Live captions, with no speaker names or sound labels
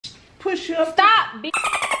push you up. Stop.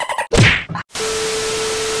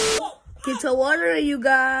 Get your water in, you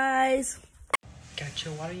guys. Got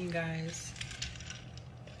your water, you guys.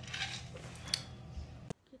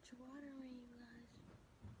 Get your water in, you guys.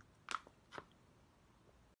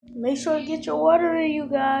 Make sure to get your water in, you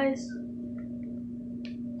guys.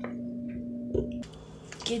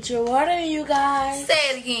 Get your water in, you guys. Say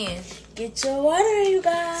it again. Get your water in, you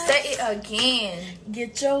guys. Say it again.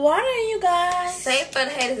 Get your water in, you guys. Say it for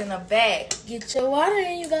the haters in the back. Get your water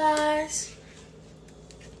in, you guys.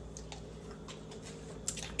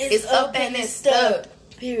 It's up and it's stuck.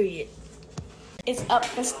 Period. It's up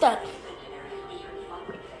and stuck.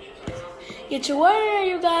 Get your water in,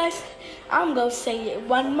 you guys. I'm gonna say it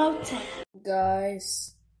one more time.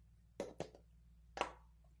 Guys.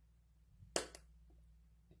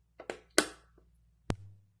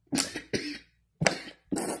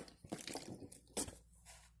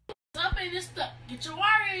 Up and it's stuck. Get your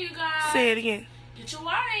water in, you guys. Say it again. Get your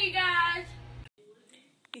water in, you guys.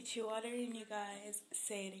 Get your water in, you guys.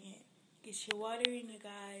 Say it again. Get your water in, you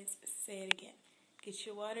guys. Say it again. Get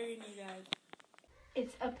your water in, you guys.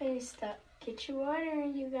 It's up and it's stuck. Get your water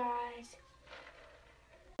in, you guys.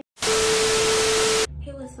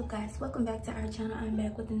 Hey, what's up, guys? Welcome back to our channel. I'm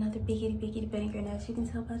back with another biggity banger, and as you can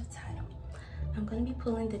tell by the title, I'm gonna be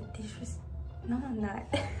pulling the No, I'm not.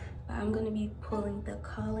 But I'm gonna be pulling the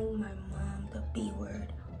calling my mom the B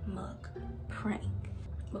word mug prank.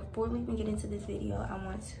 Before we even get into this video, I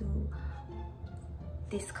want to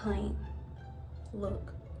disclaim.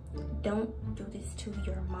 Look, don't do this to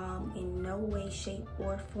your mom. In no way, shape,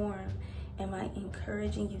 or form am I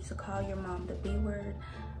encouraging you to call your mom the B word,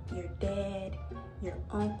 your dad, your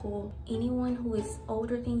uncle, anyone who is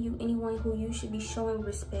older than you, anyone who you should be showing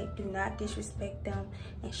respect. Do not disrespect them,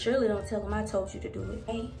 and surely don't tell them I told you to do it.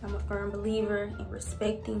 Hey, I'm a firm believer in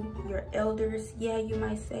respecting your elders. Yeah, you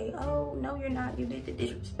might say, oh, no, you're not. You did the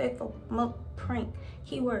disrespectful muck prank.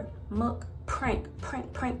 Keyword, muck prank,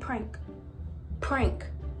 prank.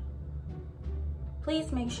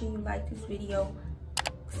 Please make sure you like this video.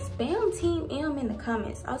 Spam Team M in the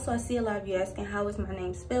comments. Also, I see a lot of you asking how is my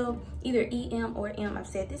name spelled, either E-M or M. I've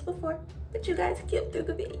said this before, but you guys skip through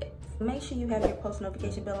the video. Make sure you have your post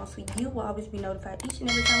notification bell on so you will always be notified each and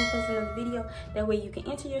every time we post another video. That way you can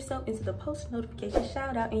enter yourself into the post notification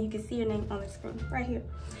shout out and you can see your name on the screen right here.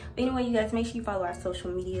 But anyway, you guys, make sure you follow our social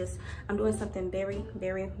medias. I'm doing something very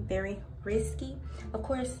risky. Of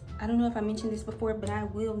course, I don't know if I mentioned this before, but I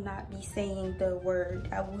will not be saying the word.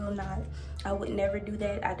 I will not. I would never do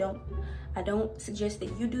that. I don't suggest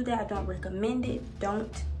that you do that. I don't recommend it.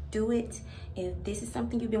 Don't do it. If this is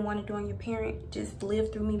something you've been wanting to do on your parent, just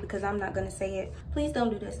live through me because I'm not gonna say it. Please don't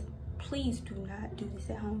do this. Please do not do this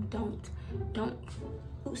at home. Don't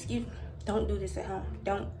do this at home.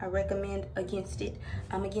 Don't. I recommend against it.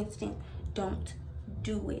 I'm against it. Don't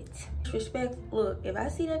do it. Respect. Look, if I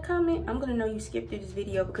see that comment, I'm gonna know you skipped through this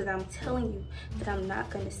video because I'm telling you that I'm not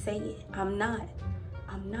gonna say it. I'm not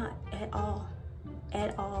at all.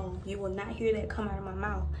 You will not hear that come out of my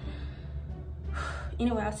mouth.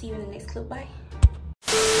 Anyway, I'll see you in the next clip. Bye.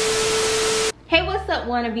 Hey, what's up,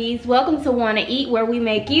 wannabes? Welcome to Wanna Eat, where we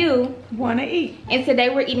make you Wanna eat. And today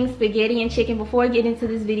we're eating spaghetti and chicken. Before we get into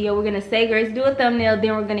this video, we're gonna say grace, do a thumbnail,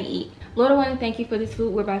 then we're gonna eat. Lord, I want to thank you for this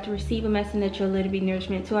food we're about to receive, a medicine that you'll let it be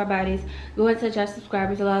nourishment to our bodies. Go and touch our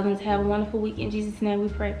subscribers, allow them to have a wonderful week. In Jesus' name we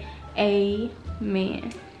pray.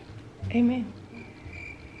 Amen. Amen.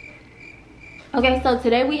 Okay, so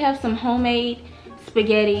today we have some homemade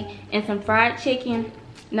spaghetti and some fried chicken.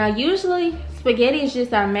 Now, usually spaghetti is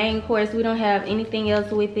just our main course. We don't have anything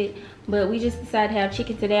else with it, but we just decided to have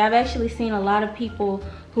chicken today. I've actually seen a lot of people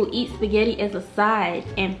who eat spaghetti as a side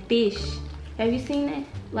and fish. Have you seen that?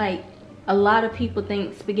 Like, a lot of people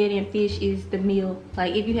think spaghetti and fish is the meal.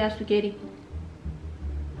 Like, if you have spaghetti,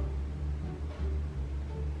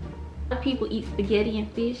 a lot of people eat spaghetti and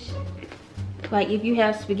fish. Like, if you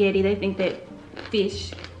have spaghetti, they think that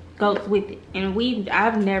fish goes with it, and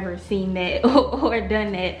I've never seen that or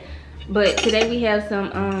done that. But today we have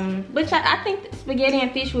some which I think that spaghetti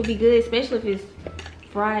and fish would be good, especially if it's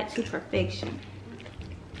fried to perfection.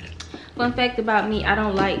 Fun fact about me, I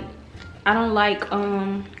don't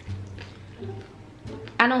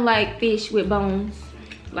like fish with bones.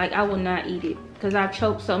 Like, I will not eat it because I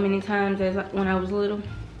choked so many times when I was little.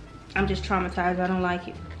 I'm just traumatized. I don't like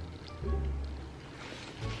it.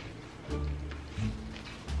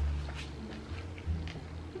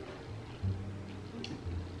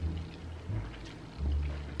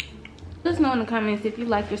 Let us know in the comments if you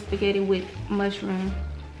like your spaghetti with mushroom,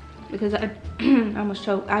 because I almost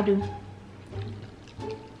choked. I do.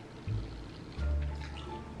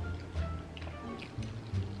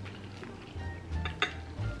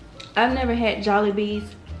 I've never had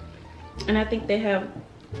Jollibee's, and I think they have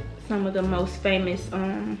some of the most famous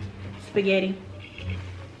spaghetti.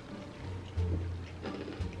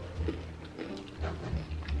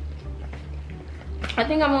 I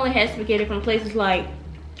think I've only had spaghetti from places like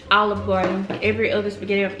Olive Garden. Every other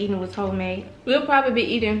spaghetti I've eaten was homemade. We'll probably be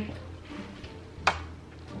eating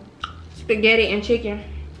spaghetti and chicken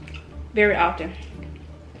very often.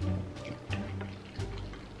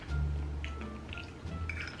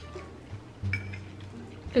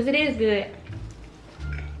 Because it is good.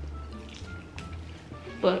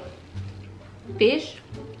 But fish.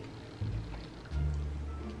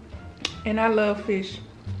 And I love fish.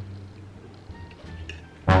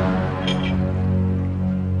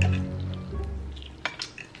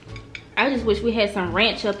 I just wish we had some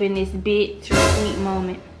ranch up in this bitter sweet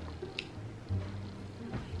moment.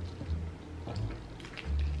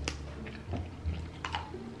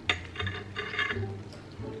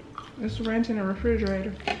 There's ranch in the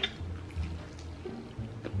refrigerator.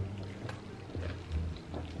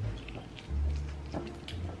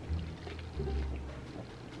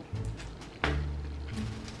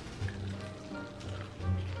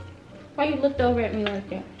 Why you looked over at me like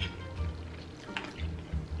that?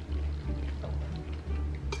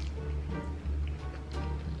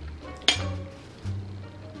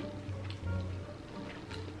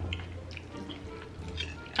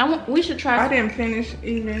 We should try. I didn't finish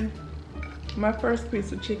eating my first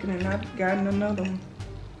piece of chicken and I've gotten another one.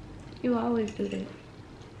 You always do that.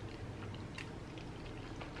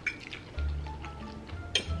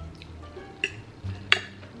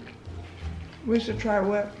 We should try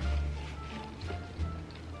what?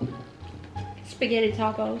 Spaghetti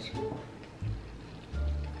tacos.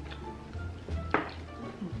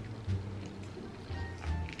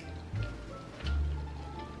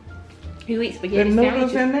 You eat spaghetti The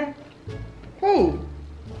noodles sandwiches? in there? Who?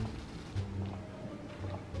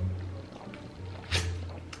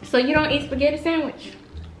 So you don't eat spaghetti sandwich?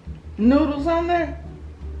 Noodles on there?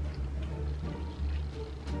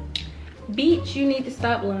 Beach, you need to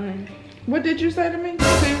stop lying. What did you say to me?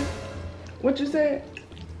 What you said?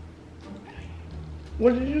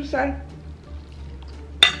 What did you say?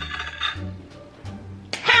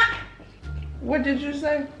 What did you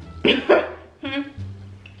say?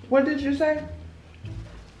 What did you say?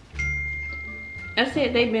 I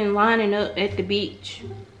said they've been lining up at the beach.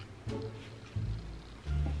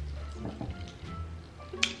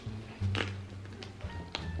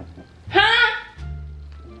 Huh?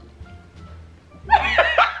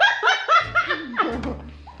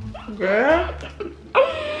 Girl,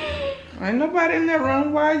 ain't nobody in that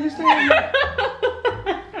room. Why are you saying that?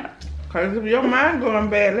 Cause if your mind going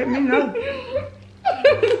bad, let me know.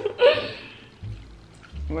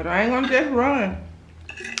 But I ain't gonna just run.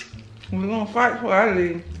 We're gonna fight before I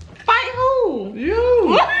leave. Fight who?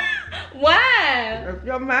 You. Why? If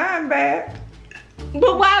your mind bad.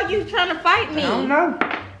 But why are you trying to fight me? I don't know.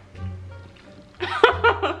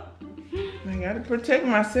 I gotta protect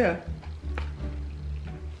myself.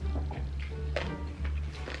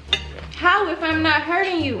 How if I'm not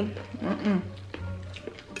hurting you?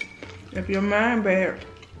 If your mind bad,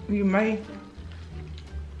 you may.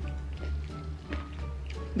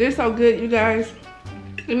 This so good, you guys.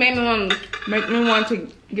 It made me want to. Make me want to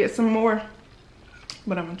get some more,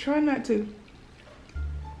 but I'm gonna try not to.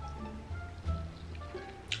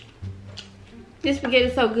 This spaghetti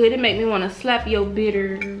is so good, it made me want to slap your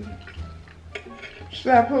bitter.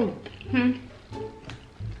 Slap who? Hmm?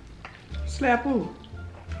 Slap who?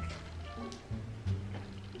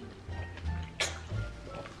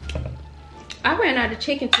 I ran out of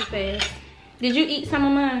chicken too fast. Did you eat some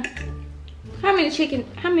of mine? How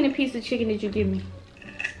many pieces of chicken did you give me?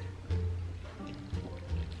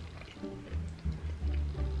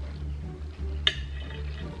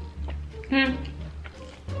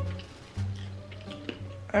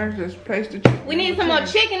 I just placed the chicken. We need some more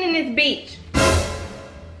chicken in this beach.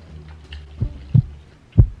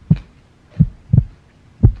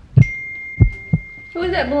 Who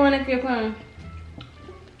is that blowing up your phone?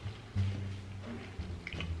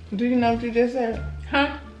 Do you know what you just said?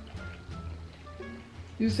 Huh?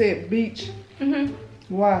 You said beach. Mm-hmm.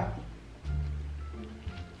 Why?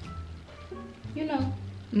 You know.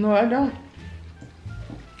 No, I don't.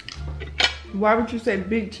 Why would you say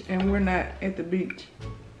beach and we're not at the beach?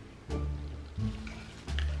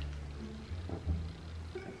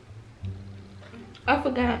 I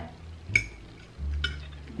forgot.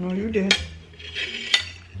 No, you did.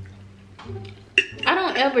 I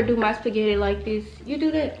don't ever do my spaghetti like this. You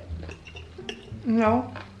do that?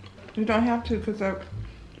 No, you don't have to because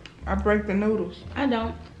I break the noodles. I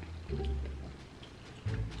don't.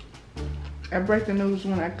 I break the noodles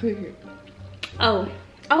when I cook it. Oh,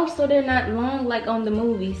 so they're not long like on the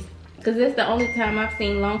movies. Because that's the only time I've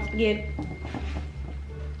seen long spaghetti.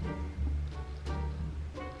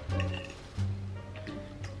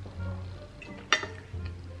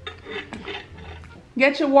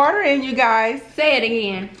 Get your water in, you guys. Say it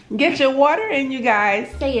again. Get your water in, you guys.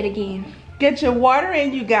 Say it again. Get your water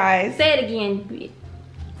in, you guys. Say it again.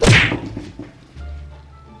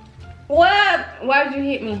 What? Why would you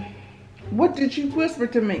hit me? What did you whisper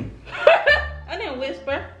to me? I didn't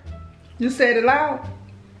whisper. You said it loud.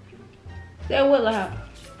 Say what loud?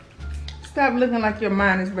 Stop looking like your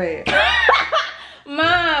mind is bad.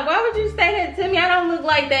 Mom, why would you say that to me? I don't look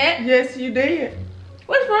like that. Yes, you did.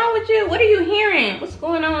 What's wrong with you? What are you hearing? What's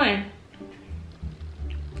going on?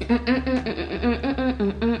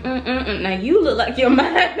 Now you look like your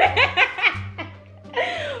mind.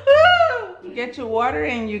 Get your water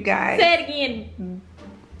in, you guys. Say it again.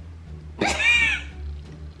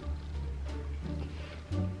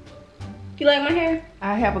 You like my hair?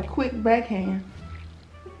 I have a quick backhand.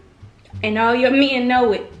 And all your men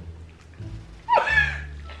know it.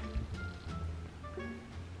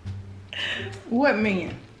 What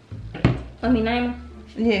men? Let me name them.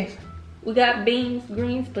 Yes. We got beans,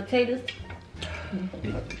 greens, potatoes.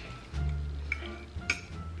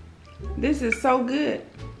 This is so good.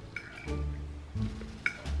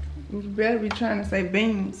 You better be trying to say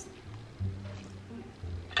beans.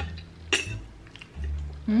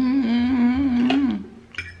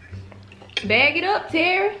 Bag it up,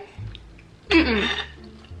 Terry.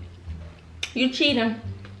 You cheating.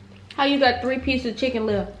 How you got 3 pieces of chicken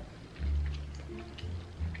left?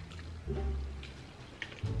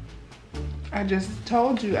 I just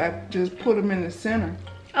told you, I just put them in the center.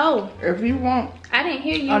 Oh. If you want I didn't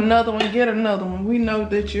hear you. another one, get another one. We know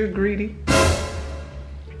that you're greedy.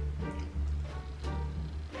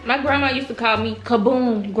 My grandma used to call me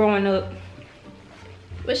Kaboom growing up.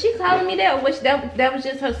 Was she calling me that, or was that was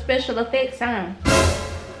just her special effects sound?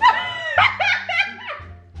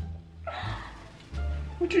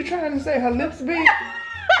 What you trying to say? Her lips big?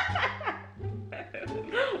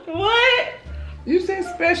 What? You say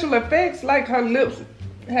special effects like her lips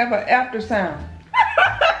have an after sound.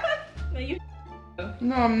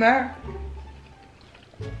 No, I'm not.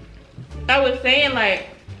 I was saying, like,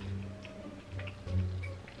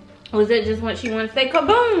 was that just what she wanted to say,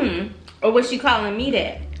 kaboom? Or was she calling me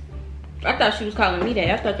that? I thought she was calling me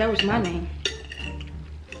that. I thought that was my name.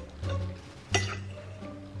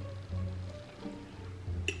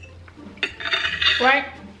 Right?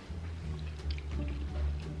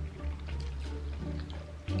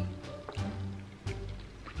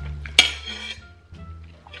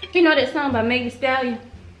 You know that song by Megan Thee Stallion?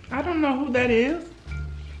 I don't know who that is.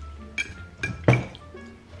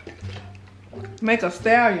 Make a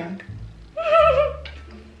stallion.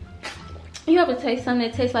 You ever taste something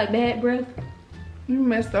that tastes like bad breath? You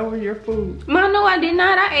messed over your food. Mom, no, I did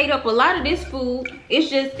not. I ate up a lot of this food. It's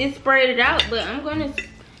just, it spread it out, but I'm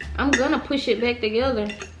gonna push it back together.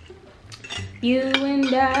 You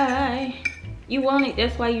and I. You want it,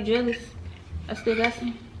 that's why you jealous. I still got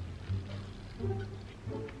some.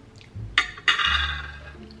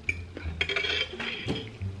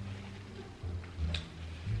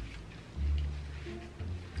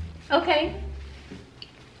 Okay.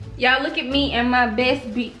 Y'all look at me and my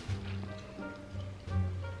best beater.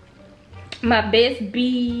 My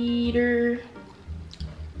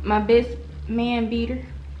best man beater.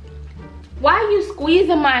 Why are you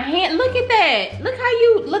squeezing my hand? Look at that. Look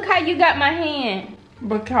how you got my hand.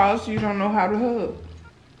 Because you don't know how to hug.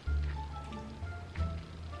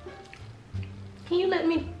 Can you let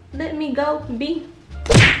me go be?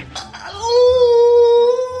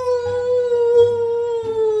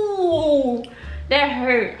 Ooh, that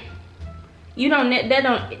hurt. You don't that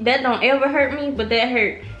don't ever hurt me, but that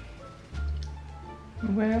hurt.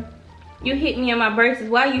 Well, you hit me in my braces.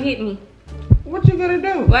 Why you hit me? What you gonna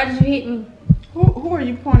do? Why did you hit me? Who are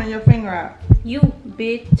you pointing your finger at? You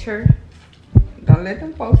bitter. Don't let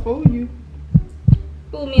them folks fool you.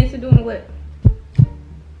 Fool me into doing what?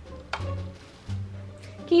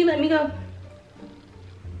 Can you let me go?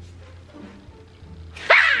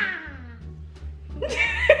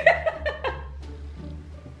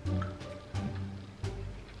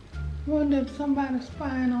 Wonder if somebody's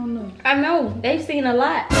spying on us. I know. They've seen a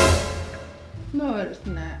lot. No, it's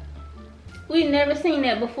not. We've never seen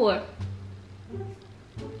that before.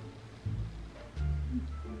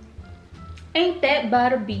 Ain't that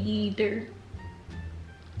about a beater?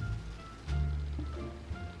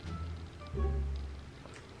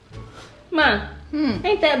 Mom,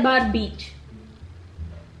 ain't that by the beach?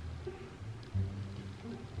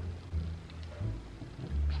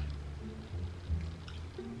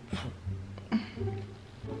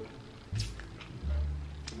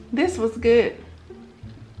 This was good.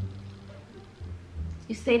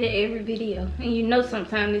 You say that every video, and you know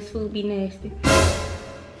sometimes this food be nasty.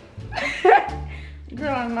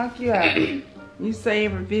 Girl, I'll knock you out. You say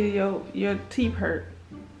every video your teeth hurt.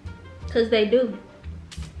 Cause they do.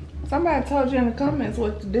 Somebody told you in the comments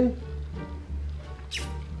what to do.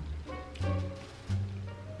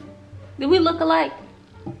 Do we look alike?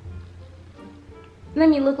 Let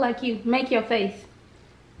me look like you. Make your face.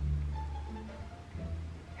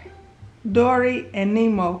 Dory and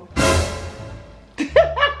Nemo.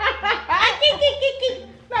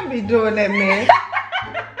 Don't be doing that, man.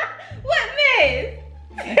 What mess?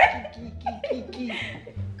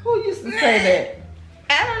 Who used to say that?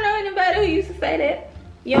 I don't know anybody who used to say that.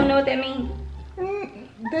 You don't know what that means?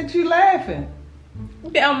 That you laughing.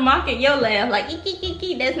 I'm mocking your laugh like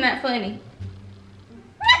eek. That's not funny.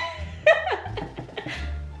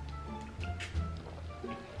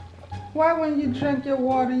 Why when you drink your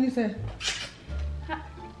water you say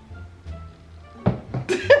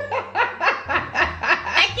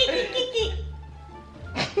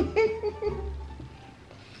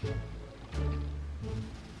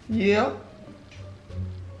yeah.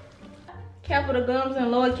 Capital gums and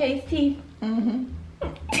lowercase teeth. Mm-hmm.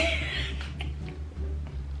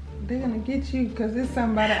 They're gonna get you because it's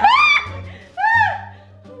somebody.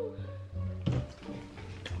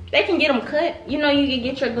 They can get them cut. You know you can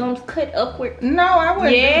get your gums cut upward. No, I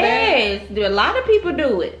wouldn't yes, do that. A lot of people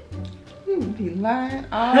do it. You would be lying.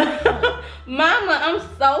 Mama, I'm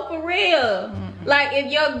so for real. Like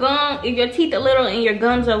if your teeth are little and your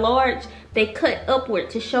gums are large, they cut upward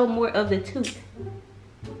to show more of the tooth.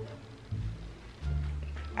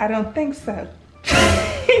 I don't think so.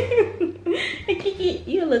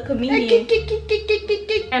 You a little comedian.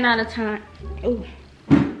 Ran out of time. Ooh.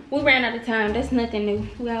 We ran out of time. That's nothing new.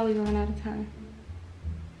 We always run out of time.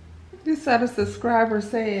 This other subscriber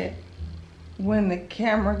said when the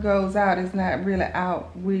camera goes out, it's not really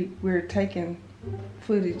out. We're taking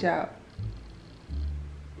footage out.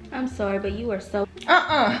 I'm sorry, but you are so...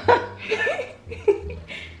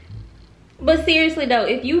 But seriously though,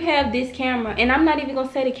 if you have this camera, and I'm not even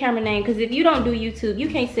gonna say the camera name, because if you don't do YouTube, you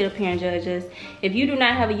can't sit up here and judge us. If you do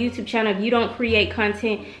not have a YouTube channel, if you don't create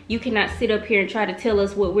content, you cannot sit up here and try to tell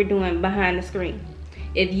us what we're doing behind the screen.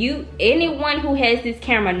 Anyone who has this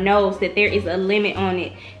camera knows that there is a limit on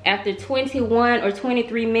it. After 21 or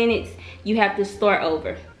 23 minutes, you have to start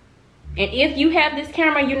over. And if you have this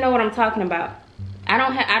camera, you know what I'm talking about. I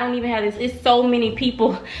don't even have this. It's so many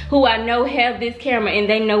people who I know have this camera and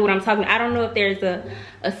they know what I'm talking about. I don't know if there's a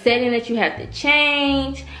setting that you have to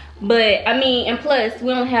change, but I mean, and plus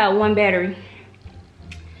we only have one battery.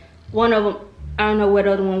 One of them, I don't know where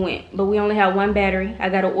the other one went, but we only have one battery. I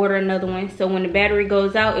gotta order another one. So when the battery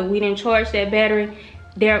goes out, if we didn't charge that battery,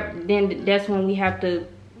 then that's when we have to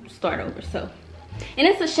start over. So, and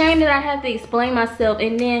it's a shame that I have to explain myself.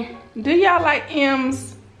 And then, do y'all like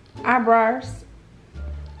M's eyebrows?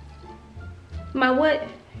 My what?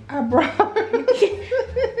 Eyebrows.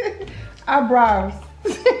 Eyebrows.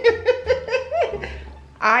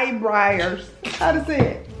 Eyebrows. How to say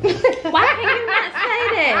it? Why can you not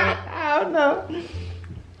say that? I don't know.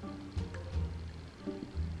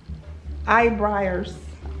 Eyebrows.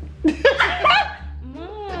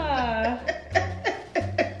 Ma.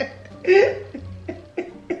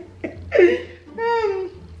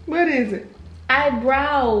 What is it?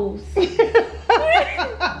 Eyebrows.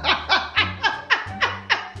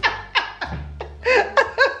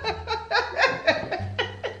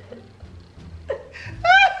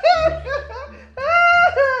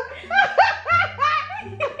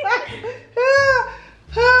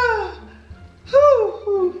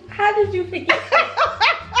 How did you forget?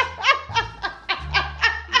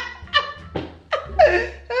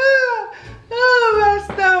 Oh, my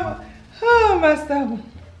stomach. Oh, my stomach.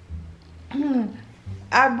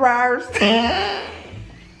 Eyebrows. She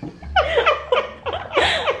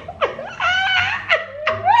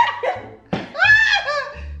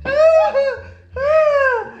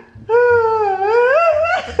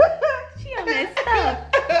on that stuff.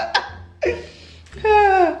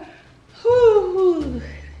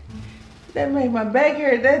 That made my back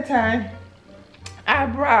hurt that time.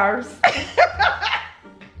 Eyebrows.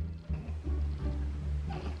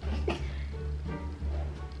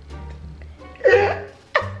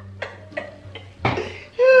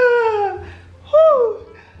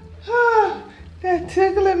 That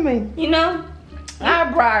tickling me. You know?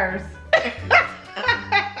 Eyebrows.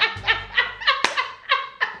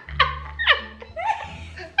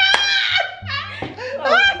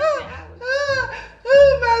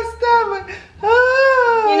 Oh, my stomach.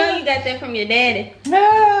 You know you got that from your daddy.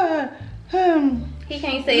 He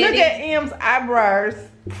can't say it. Look at M's eyebrows.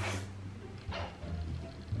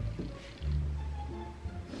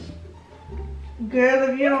 Girl,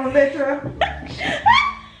 if you don't let her.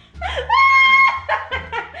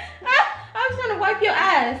 I'm trying to wipe your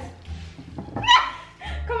eyes.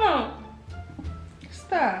 Come on.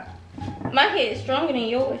 Stop. My head is stronger than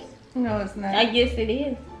yours. No, it's not. I guess it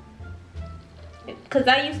is. Because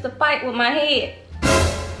I used to fight with my head.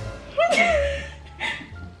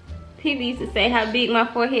 People used to say how big my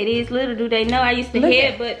forehead is. Little do they know I used to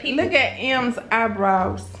headbutt people. Look at M's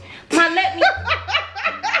eyebrows. Ma, let me.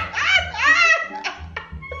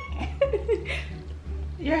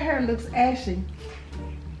 Your hair looks ashy.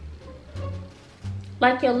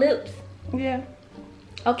 Like your lips. Yeah.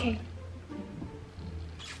 Okay.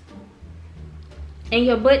 And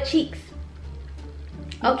your butt cheeks.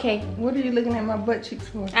 Okay. What are you looking at my butt cheeks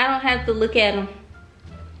for? I don't have to look at them.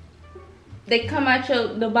 They come out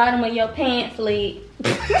the bottom of your pants leg.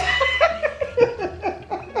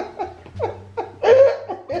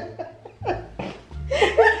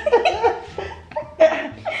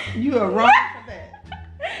 You are wrong for that.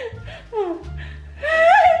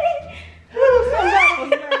 Somebody was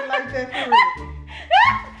married like that for real.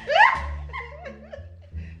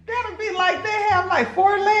 Gotta be like they have like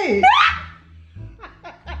 4 legs.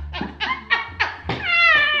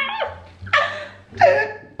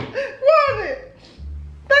 Won't it?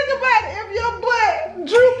 Think about it. If your butt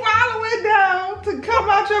droop all the way down to come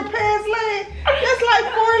out your pants leg, it's like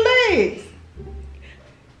 4 legs.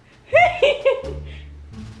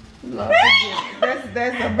 Lord, that's a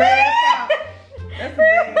bad thought. That's a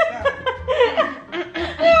bad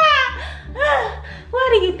thought. Why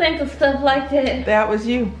do you think of stuff like that? That was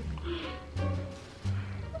you.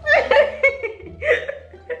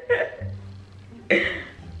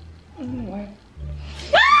 Anyway.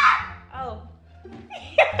 Oh.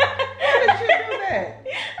 How did you do that?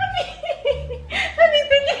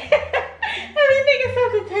 I be thinking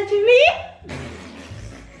something touching me.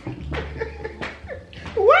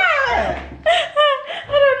 Why?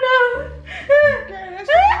 I don't know. Girl, that's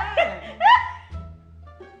your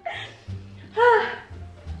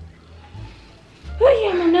Oh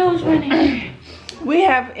yeah, my nose running. We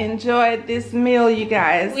have enjoyed this meal, you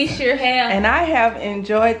guys. We sure have. And I have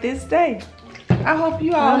enjoyed this day. I hope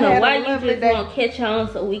you I all don't know had why a you lovely just day. won't catch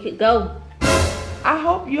on so we could go. I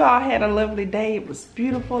hope you all had a lovely day. It was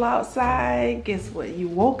beautiful outside. Guess what? You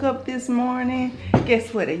woke up this morning.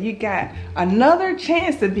 Guess what? You got another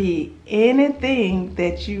chance to be anything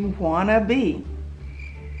that you want to be.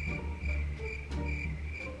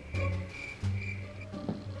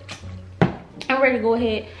 I'm ready to go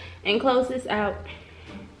ahead and close this out.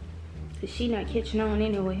 Cause she not catching on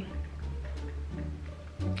anyway.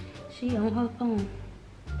 She on her phone.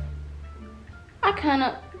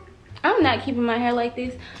 I'm not keeping my hair like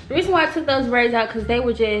this. The reason why I took those braids out because they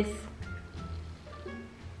were just...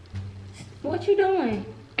 What you doing?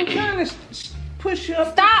 I'm trying to push you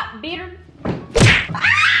up. Stop, bitter.